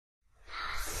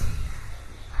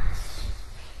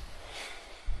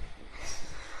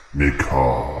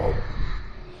Macabre.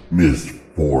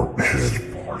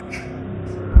 Misfortune.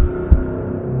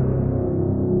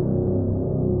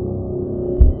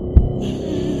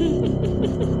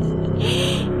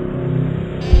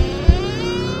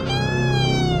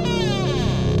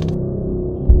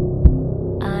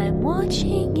 I'm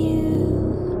watching you.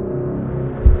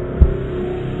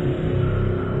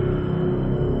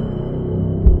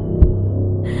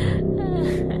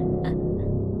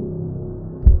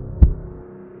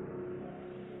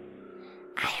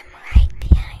 I am right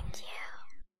behind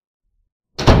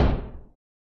you.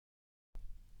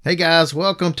 Hey guys,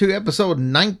 welcome to episode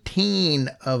 19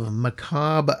 of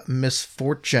Macabre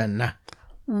Misfortune.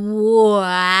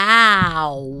 Wow.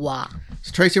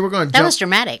 So Tracy, we're going to That jump. was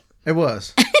dramatic. It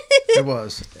was. It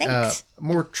was. Thanks.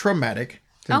 More traumatic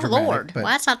than Oh, dramatic. Lord. But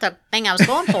Well, that's not the thing I was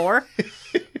going for.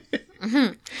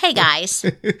 Hey, guys.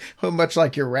 much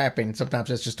like your rapping, sometimes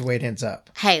that's just the way it ends up.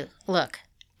 Hey, look.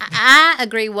 I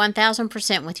agree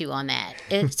 1,000% with you on that.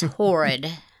 It's horrid.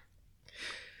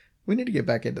 We need to get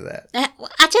back into that.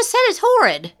 I just said it's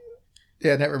horrid.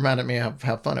 Yeah, that reminded me of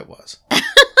how fun it was.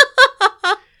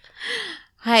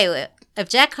 Hey, if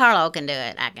Jack Harlow can do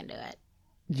it, I can do it.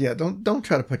 Yeah, don't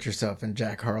try to put yourself in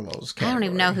Jack Harlow's category. I don't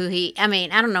even know who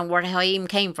I don't know where the hell he even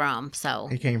came from, so.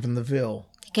 He came from the Ville.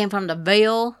 He came from the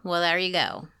Ville. Well, there you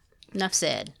go. Enough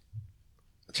said.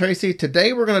 Tracy,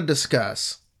 today we're going to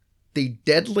discuss the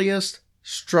deadliest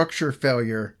structure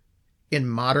failure in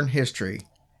modern history,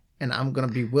 and I'm going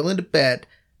to be willing to bet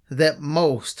that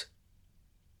most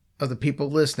of the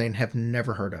people listening have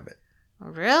never heard of it.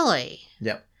 Really?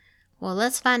 Yep. Well,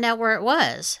 let's find out where it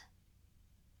was.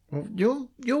 Well,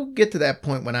 you'll get to that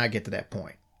point when I get to that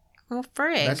point. Well,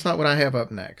 frig. That's not what I have up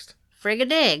next.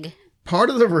 Frig-a-dig. Part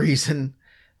of the reason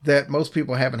that most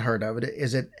people haven't heard of it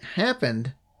is it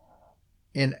happened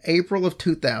in April of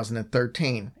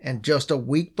 2013, and just a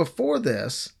week before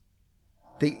this,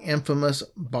 the infamous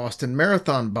Boston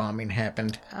Marathon bombing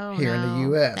happened here in the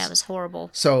U.S. That was horrible.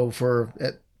 So for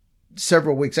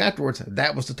several weeks afterwards,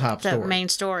 that was the top The story. main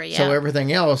story, yeah. So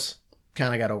everything else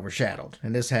kind of got overshadowed,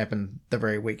 and this happened the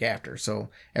very week after. So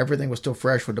everything was still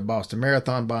fresh with the Boston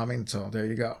Marathon bombing, so there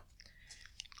you go.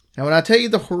 Now, when I tell you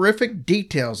the horrific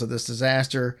details of this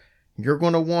disaster, you're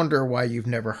going to wonder why you've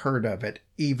never heard of it,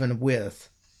 even with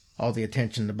all the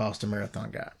attention the Boston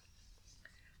Marathon got.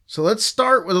 So let's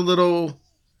start with a little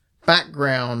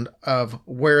background of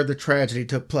where the tragedy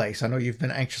took place. I know you've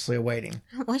been anxiously awaiting.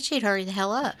 I wish you'd hurry the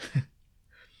hell up.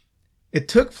 It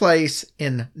took place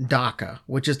in Dhaka,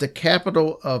 which is the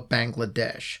capital of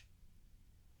Bangladesh.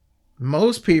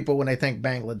 Most people, when they think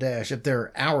Bangladesh, if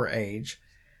they're our age,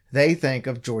 they think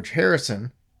of George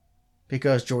Harrison,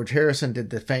 because George Harrison did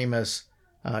the famous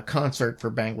concert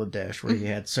for Bangladesh, where he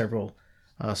had several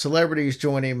celebrities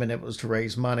join him, and it was to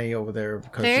raise money over there.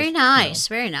 Because Very nice.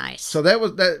 Very nice. So that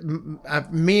was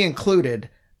me included.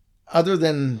 Other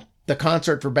than the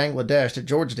concert for Bangladesh that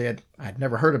George did, I'd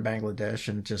never heard of Bangladesh,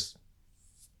 and just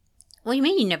What do you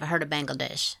mean you never heard of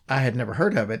Bangladesh? I had never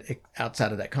heard of it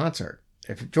outside of that concert.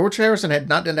 If George Harrison had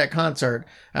not done that concert,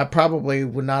 I probably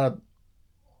would not have,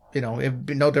 it'd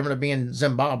be no different than being in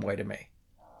Zimbabwe to me.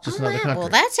 Just another country. Well,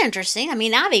 that's interesting. I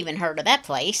mean, I've even heard of that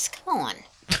place. Come on.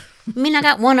 You mean I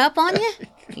got one up on you?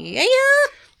 Yeah.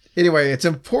 Anyway, it's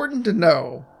important to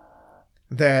know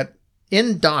that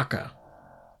in Dhaka,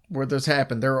 where this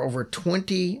happened, there are over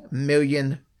 20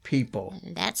 million people.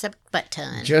 That's a butt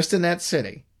ton. Just in that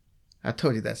city. I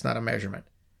told you that's not a measurement.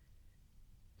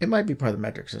 It might be part of the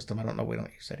metric system. I don't know. We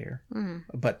don't use that here.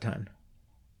 A butt ton.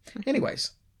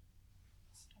 Anyways.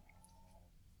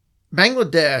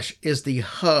 Bangladesh is the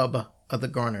hub of the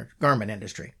garment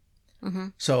industry.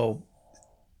 So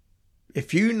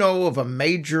if you know of a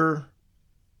major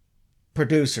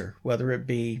producer, whether it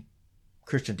be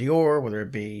Christian Dior, whether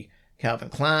it be Calvin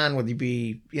Klein, whether it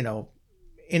be,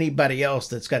 anybody else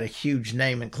that's got a huge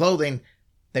name in clothing,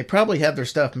 they probably have their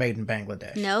stuff made in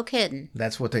Bangladesh. No kidding.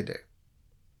 That's what they do.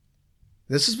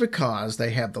 This is because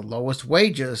they have the lowest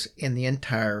wages in the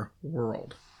entire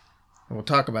world. And we'll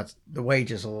talk about the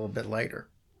wages a little bit later.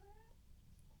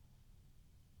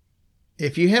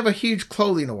 If you have a huge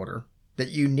clothing order that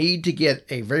you need to get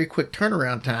a very quick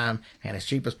turnaround time and as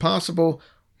cheap as possible,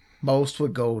 most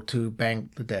would go to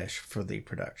Bangladesh for the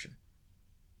production.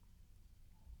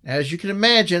 As you can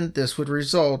imagine, this would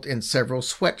result in several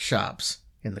sweatshops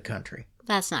in the country.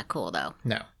 That's not cool, though.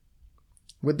 No.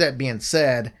 With that being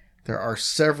said, there are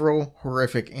several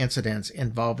horrific incidents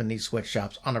involving these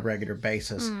sweatshops on a regular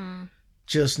basis.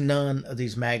 Just none of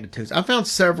these magnitudes. I found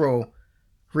several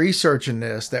researching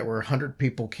this that were 100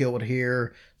 people killed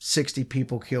here, 60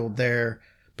 people killed there.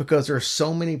 because there are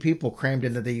so many people crammed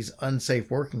into these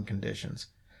unsafe working conditions.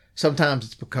 Sometimes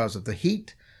it's because of the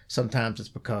heat. Sometimes it's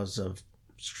because of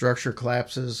structure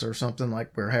collapses or something like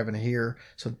we're having here.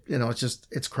 So,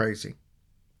 it's crazy.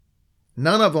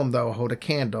 None of them, though, hold a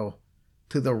candle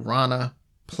to the Rana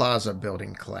Plaza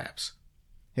building collapse.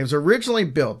 It was originally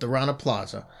built, the Rana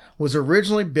Plaza was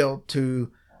originally built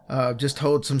to just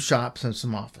hold some shops and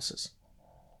some offices.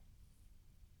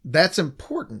 That's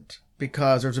important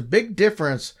because there's a big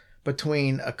difference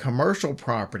between a commercial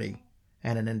property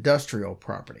and an industrial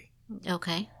property.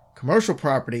 Okay. Commercial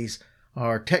properties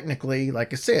are technically,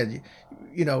 like I said,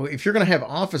 if you're going to have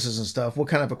offices and stuff, what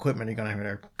kind of equipment are you going to have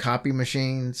there? Copy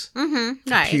machines,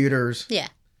 computers. Right. Yeah.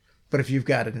 But if you've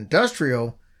got an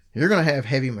industrial, you're going to have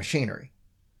heavy machinery.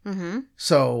 Mm-hmm.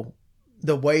 So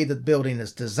the way the building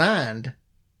is designed,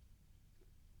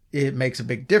 it makes a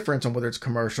big difference on whether it's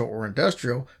commercial or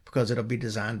industrial because it'll be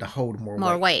designed to hold more weight.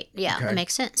 More weight. Yeah, Okay. That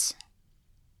makes sense.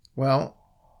 Well,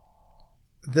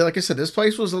 like I said, this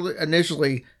place was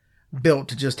initially built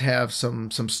to just have some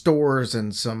stores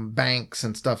and some banks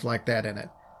and stuff like that in it.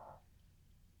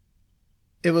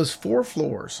 It was 4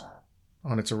 floors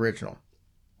on its original,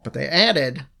 but they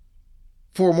added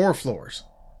 4 more floors,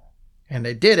 and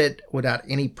they did it without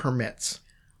any permits.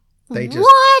 They just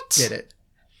did it.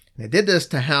 They did this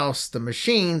to house the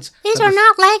machines. These are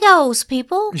not Legos,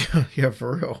 people. Yeah,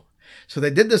 for real. So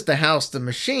they did this to house the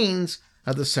machines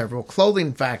of the several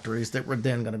clothing factories that were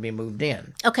then going to be moved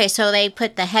in. Okay, so they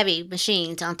put the heavy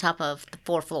machines on top of the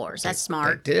 4 floors. That's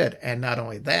smart. They did. And not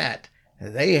only that,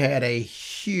 they had a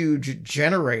huge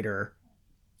generator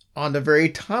on the very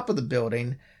top of the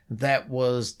building that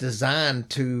was designed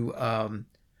to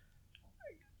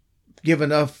give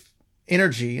enough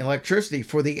energy, electricity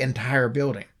for the entire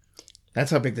building.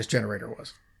 That's how big this generator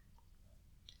was.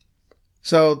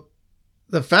 So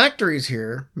the factories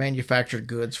here manufactured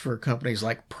goods for companies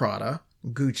like Prada,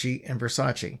 Gucci, and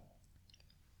Versace.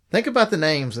 Think about the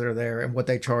names that are there and what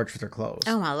they charge for their clothes.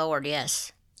 Oh, my Lord,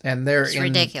 yes. And they're It's in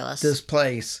ridiculous. this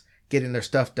place getting their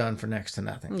stuff done for next to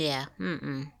nothing. Yeah.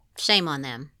 Shame on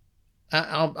them.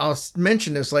 I'll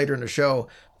mention this later in the show,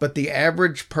 but the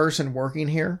average person working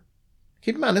here,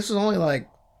 keep in mind, this was only like,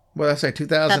 what did I say,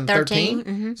 2013?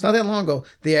 Mm-hmm. It's not that long ago.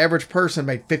 The average person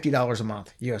made $50 a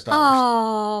month, US dollars.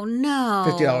 Oh, no.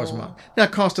 $50 a month. Now,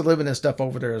 cost of living and stuff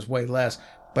over there is way less,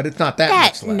 but it's not that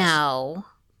much less. No.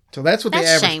 So that's what the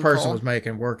That's average person shameful. was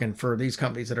making working for these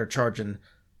companies that are charging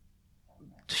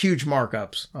huge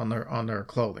markups on their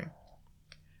clothing.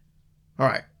 All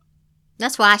right.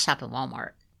 That's why I shop at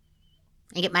Walmart.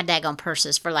 And get my daggone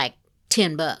purses for like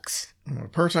 $10. Well, the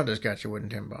purse I just got you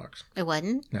wasn't $10. It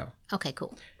wasn't? No. Okay,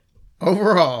 cool.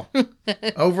 Overall,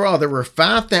 there were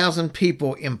 5,000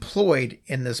 people employed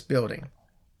in this building,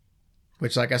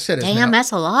 which, like I said,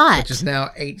 That's a lot. which is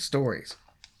now 8 stories.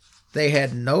 They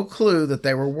had no clue that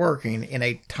they were working in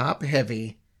a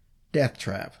top-heavy death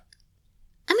trap.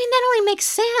 I mean, that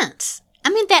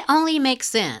only makes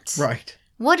sense. Right.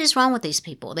 What is wrong with these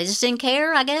people? They just didn't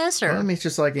care, I guess? Or Well, I mean, it's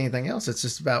just like anything else. It's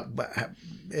just about,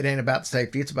 it ain't about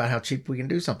safety. It's about how cheap we can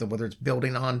do something, whether it's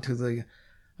building onto the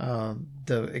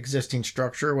existing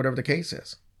structure or whatever the case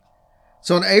is.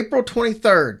 So on April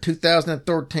 23rd,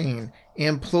 2013,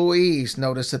 employees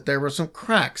noticed that there were some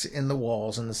cracks in the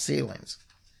walls and the ceilings.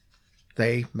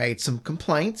 They made some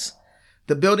complaints.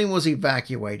 The building was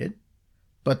evacuated,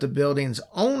 but the building's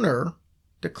owner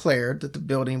declared that the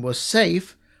building was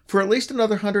safe for at least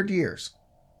another 100 years.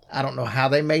 I don't know how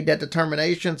they made that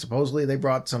determination. Supposedly they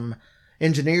brought some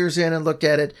engineers in and looked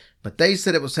at it, but they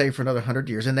said it was safe for another 100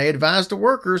 years, and they advised the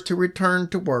workers to return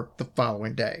to work the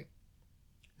following day.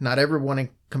 Not everyone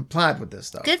complied with this,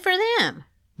 though. good for them.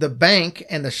 The bank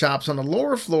and the shops on the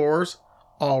lower floors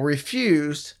all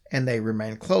refused, and they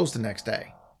remained closed the next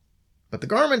day. But the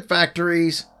garment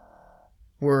factories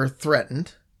were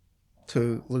threatened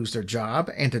to lose their job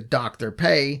and to dock their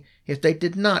pay if they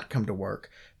did not come to work.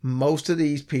 Most of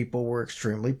these people were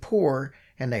extremely poor,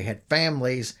 and they had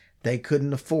families. They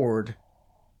couldn't afford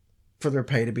for their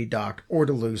pay to be docked or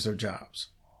to lose their jobs.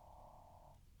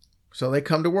 So they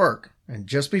come to work, and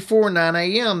just before 9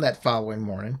 a.m. that following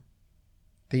morning,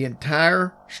 the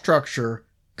entire structure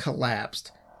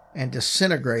collapsed and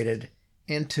disintegrated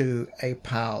into a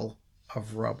pile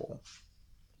of rubble.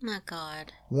 My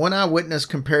God. One eyewitness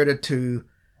compared it to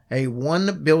a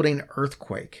one-building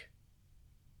earthquake.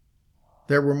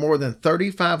 There were more than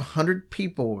 3,500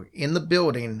 people in the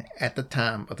building at the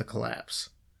time of the collapse.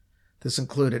 This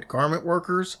included garment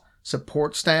workers,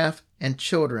 support staff, and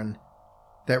children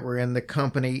that were in the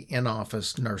company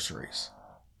in-office nurseries.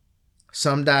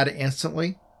 Some died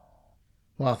instantly,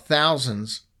 while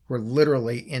thousands were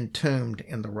literally entombed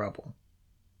in the rubble.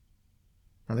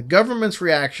 Now, the government's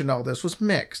reaction to all this was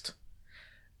mixed.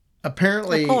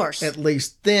 Apparently, Of course. at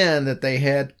least then, that they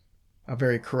had a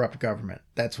very corrupt government.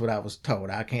 That's what I was told.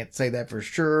 I can't say that for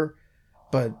sure,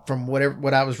 but from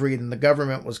what I was reading, the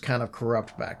government was kind of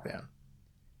corrupt back then.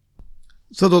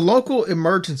 So the local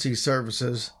emergency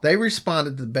services, they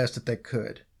responded the best that they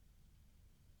could.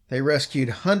 They rescued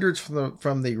hundreds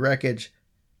from the wreckage,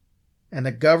 and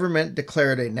the government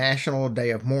declared a national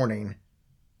day of mourning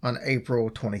on April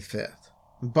 25th.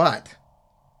 But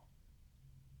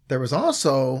there was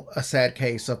also a sad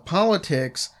case of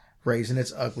politics raising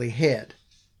its ugly head.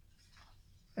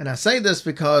 And I say this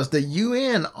because the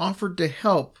UN offered to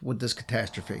help with this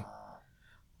catastrophe,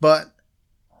 but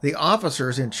the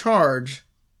officers in charge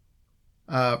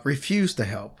refused to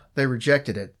help. They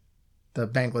rejected it. The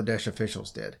Bangladesh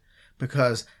officials did,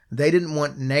 because they didn't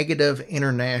want negative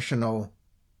international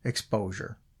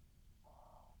exposure.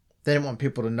 They didn't want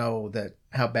people to know that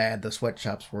how bad the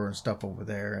sweatshops were and stuff over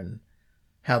there, and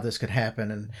how this could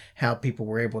happen, and how people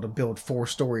were able to build 4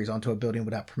 stories onto a building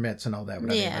without permits and all that,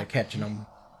 without anybody catching them.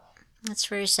 That's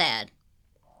very sad.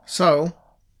 So,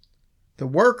 the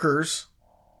workers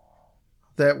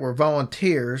that were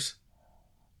volunteers,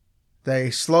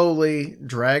 they slowly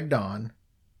dragged on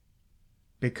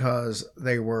because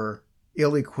they were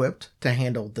ill-equipped to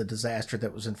handle the disaster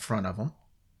that was in front of them.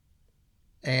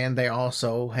 And they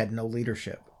also had no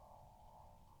leadership.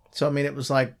 So, I mean, it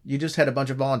was like you just had a bunch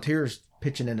of volunteers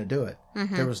pitching in to do it.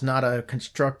 Mm-hmm. There was not a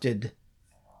constructed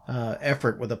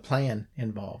effort with a plan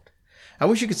involved. I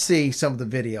wish you could see some of the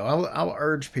video. I'll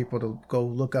urge people to go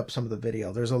look up some of the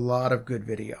video. There's a lot of good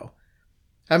video.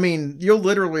 I mean, you'll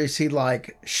literally see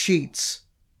like sheets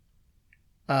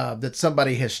that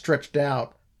somebody has stretched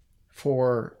out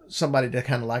for somebody to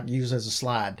kind of like use as a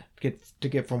slide to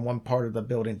get from one part of the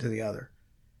building to the other.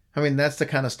 I mean, that's the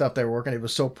kind of stuff they were working. It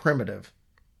was so primitive.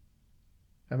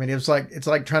 I mean, it's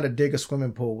like trying to dig a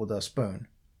swimming pool with a spoon.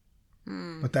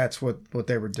 But that's what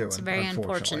they were doing. It's very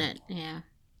unfortunate. Yeah.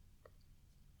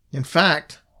 In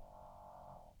fact,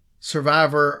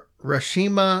 survivor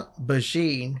Rashima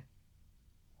Bajin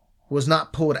was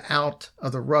not pulled out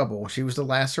of the rubble. She was the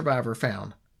last survivor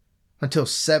found until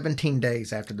 17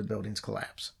 days after the building's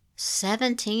collapse.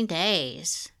 17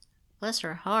 days. Bless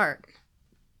her heart.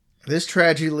 This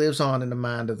tragedy lives on in the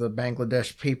mind of the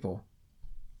Bangladesh people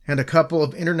and a couple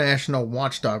of international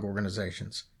watchdog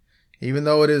organizations, even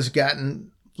though it has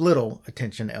gotten little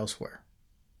attention elsewhere.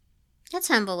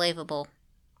 That's unbelievable.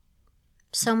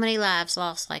 So many lives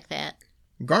lost like that.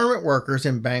 Garment workers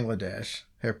in Bangladesh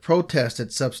have protested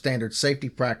substandard safety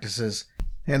practices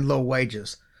and low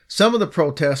wages. Some of the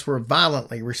protests were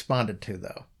violently responded to,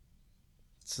 though.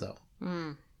 So,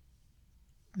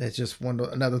 it's just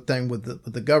another thing with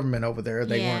the government over there.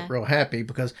 They weren't real happy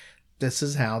because this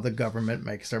is how the government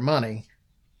makes their money,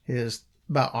 is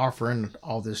by offering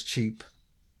all this cheap,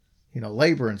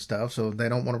 labor and stuff. So they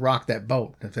don't want to rock that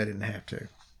boat if they didn't have to.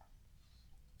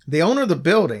 The owner of the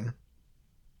building,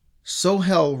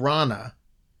 Sohel Rana,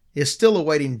 is still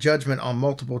awaiting judgment on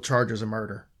multiple charges of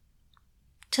murder.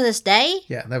 To this day?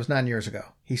 Yeah, that was 9 years ago.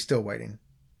 He's still waiting.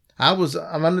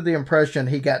 I'm under the impression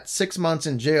he got 6 months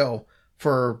in jail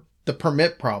for the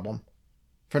permit problem,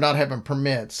 for not having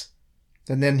permits.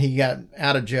 And then he got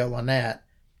out of jail on that.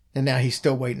 And now he's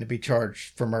still waiting to be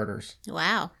charged for murders.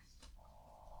 Wow.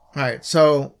 All right,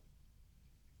 so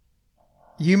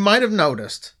you might have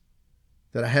noticed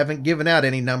that I haven't given out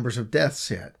any numbers of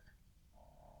deaths yet,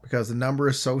 because the number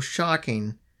is so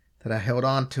shocking that I held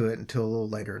on to it until a little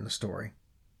later in the story.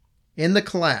 In the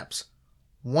collapse,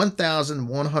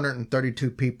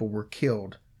 1,132 people were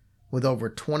killed, with over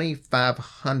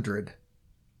 2,500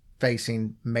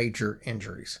 facing major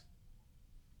injuries.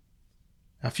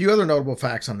 A few other notable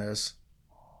facts on this.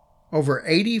 Over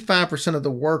 85% of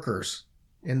the workers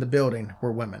in the building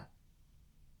were women.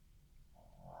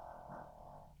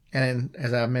 And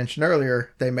as I mentioned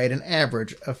earlier, they made an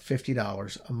average of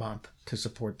 $50 a month to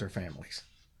support their families.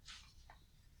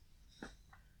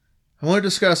 I want to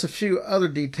discuss a few other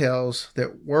details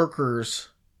that workers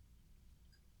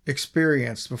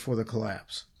experienced before the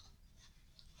collapse.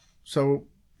 So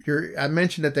I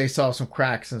mentioned that they saw some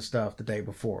cracks and stuff the day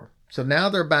before. So now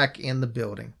they're back in the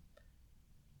building.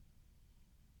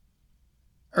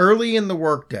 Early in the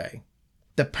workday,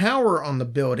 the power on the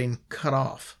building cut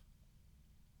off.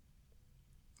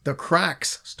 The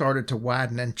cracks started to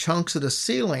widen and chunks of the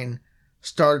ceiling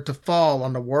started to fall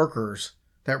on the workers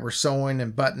that were sewing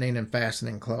and buttoning and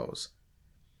fastening clothes.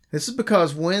 This is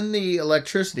because when the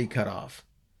electricity cut off,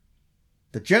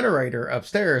 the generator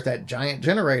upstairs, that giant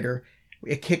generator,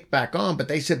 it kicked back on, but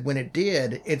they said when it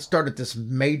did, it started this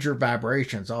major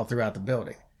vibrations all throughout the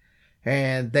building.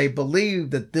 And they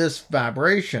believe that this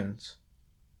vibrations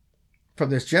from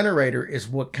this generator is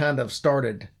what kind of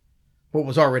started what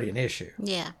was already an issue.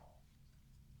 Yeah.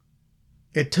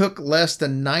 It took less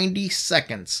than 90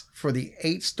 seconds for the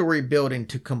 8-story building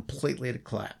to completely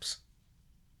collapse.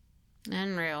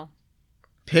 Unreal.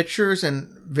 Pictures and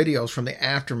videos from the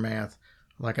aftermath,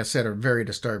 like I said, are very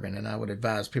disturbing, and I would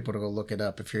advise people to go look it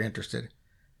up if you're interested.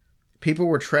 People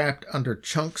were trapped under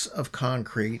chunks of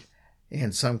concrete,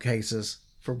 in some cases,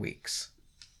 for weeks.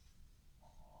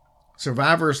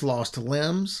 Survivors lost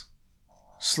limbs,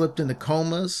 slipped into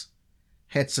comas,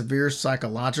 had severe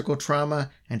psychological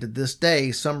trauma, and to this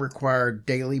day, some required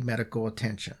daily medical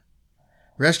attention.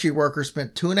 Rescue workers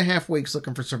spent 2.5 weeks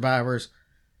looking for survivors.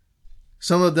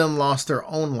 Some of them lost their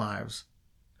own lives,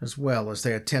 as well as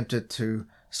they attempted to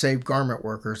save garment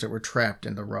workers that were trapped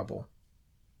in the rubble.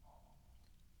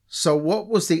 So what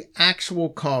was the actual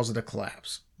cause of the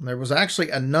collapse? There was actually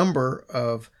a number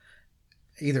of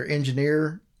either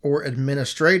engineer or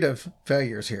administrative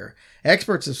failures here.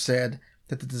 Experts have said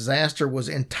that the disaster was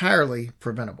entirely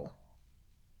preventable.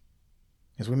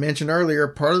 As we mentioned earlier,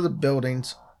 part of the building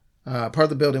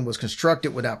was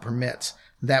constructed without permits.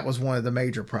 That was one of the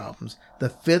major problems. The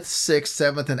 5th,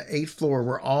 6th, 7th, and 8th floor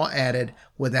were all added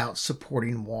without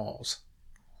supporting walls.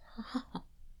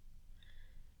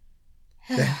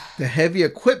 The heavy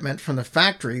equipment from the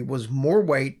factory was more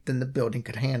weight than the building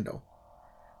could handle.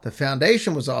 The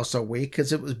foundation was also weak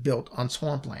because it was built on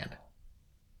swampland.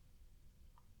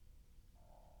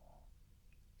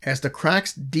 As the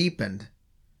cracks deepened,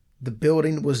 the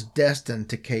building was destined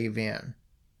to cave in.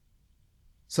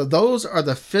 So those are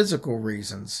the physical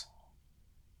reasons.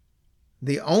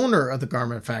 The owner of the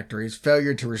garment factory's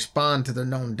failure to respond to the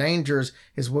known dangers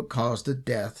is what caused the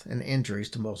death and injuries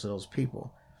to most of those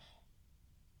people.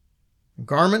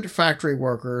 Garment factory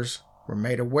workers were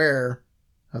made aware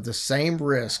of the same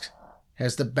risks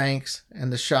as the banks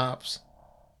and the shops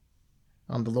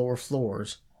on the lower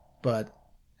floors, but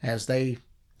as they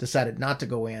decided not to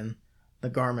go in, the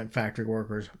garment factory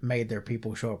workers made their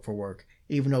people show up for work,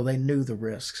 even though they knew the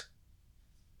risks.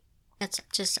 That's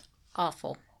just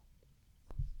awful.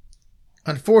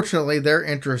 Unfortunately, their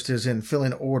interest is in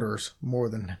filling orders more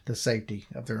than the safety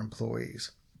of their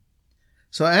employees.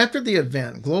 So after the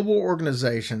event, global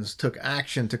organizations took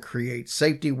action to create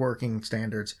safety working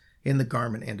standards in the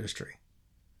garment industry.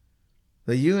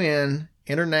 The UN,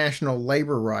 International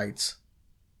Labor Rights,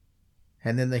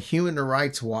 and then the Human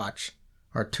Rights Watch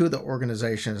are two of the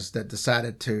organizations that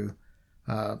decided to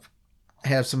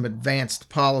have some advanced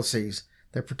policies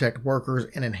that protect workers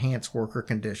and enhance worker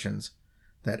conditions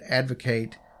that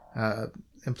advocate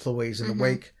employees in the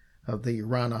wake of the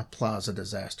Rana Plaza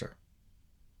disaster.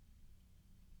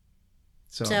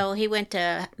 So he went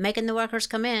to making the workers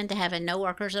come in to having no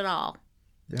workers at all.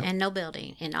 Yep. And no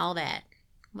building and all that.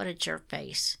 What a jerk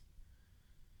face.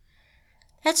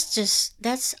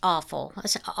 That's awful.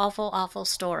 That's an awful, awful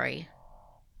story.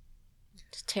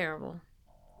 It's terrible.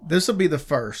 This will be the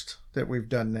first that we've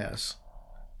done this.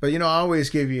 But, I always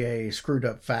give you a screwed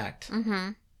up fact.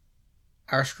 Mm-hmm.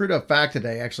 Our screwed up fact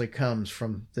today actually comes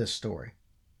from this story.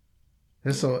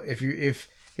 This will, if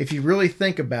you really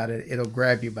think about it, it'll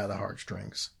grab you by the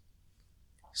heartstrings.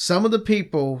 Some of the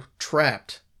people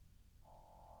trapped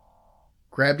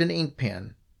grabbed an ink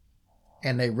pen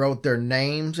and they wrote their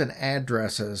names and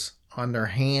addresses on their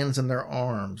hands and their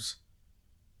arms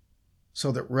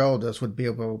so that relatives would be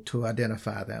able to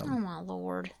identify them. Oh, my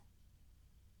Lord.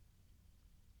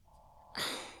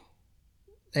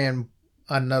 And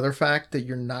another fact that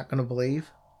you're not going to believe,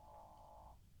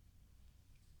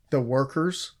 the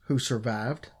workers who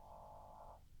survived,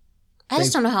 I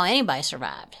just don't know how anybody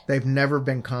survived. They've never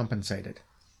been compensated.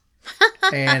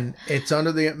 And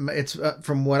it's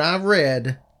from what I've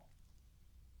read,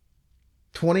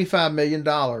 $25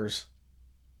 million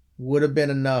would have been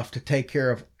enough to take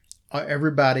care of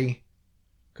everybody.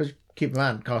 Because keep in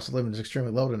mind, the cost of living is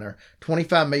extremely low in there.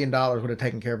 $25 million would have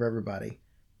taken care of everybody.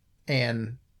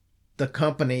 And the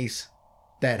companies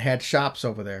that had shops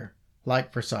over there,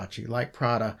 like Versace, like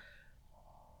Prada,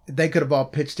 they could have all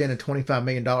pitched in, and $25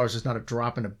 million is not a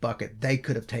drop in a bucket. They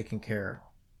could have taken care.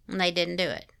 And they didn't do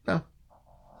it. No.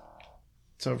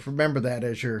 So remember that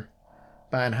as you're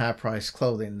buying high-priced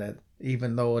clothing, that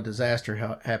even though a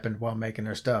disaster happened while making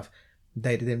their stuff,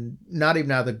 they didn't, not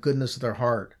even out of the goodness of their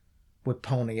heart, would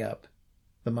pony up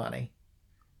the money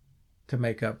to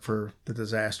make up for the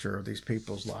disaster of these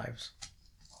people's lives.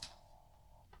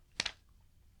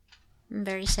 I'm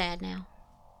very sad now.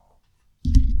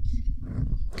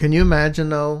 Can you imagine,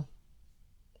 though,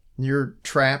 you're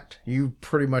trapped, you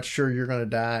pretty much sure you're going to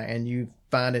die, and you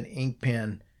find an ink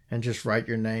pen and just write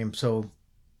your name so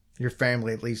your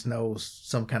family at least knows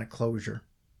some kind of closure.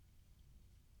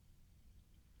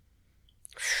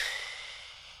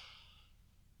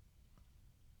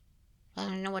 I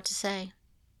don't know what to say.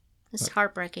 It's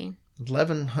heartbreaking.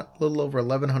 Little over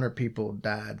 1,100 people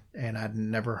died, and I'd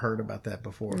never heard about that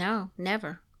before. No,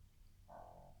 never.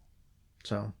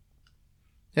 So,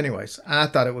 anyways, I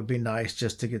thought it would be nice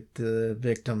just to get the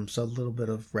victims a little bit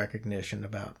of recognition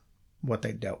about what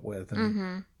they dealt with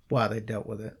and why they dealt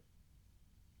with it.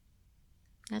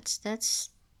 That's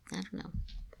I don't know.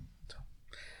 So,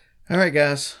 all right,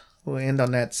 guys. We'll end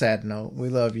on that sad note. We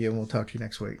love you, and we'll talk to you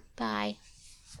next week. Bye.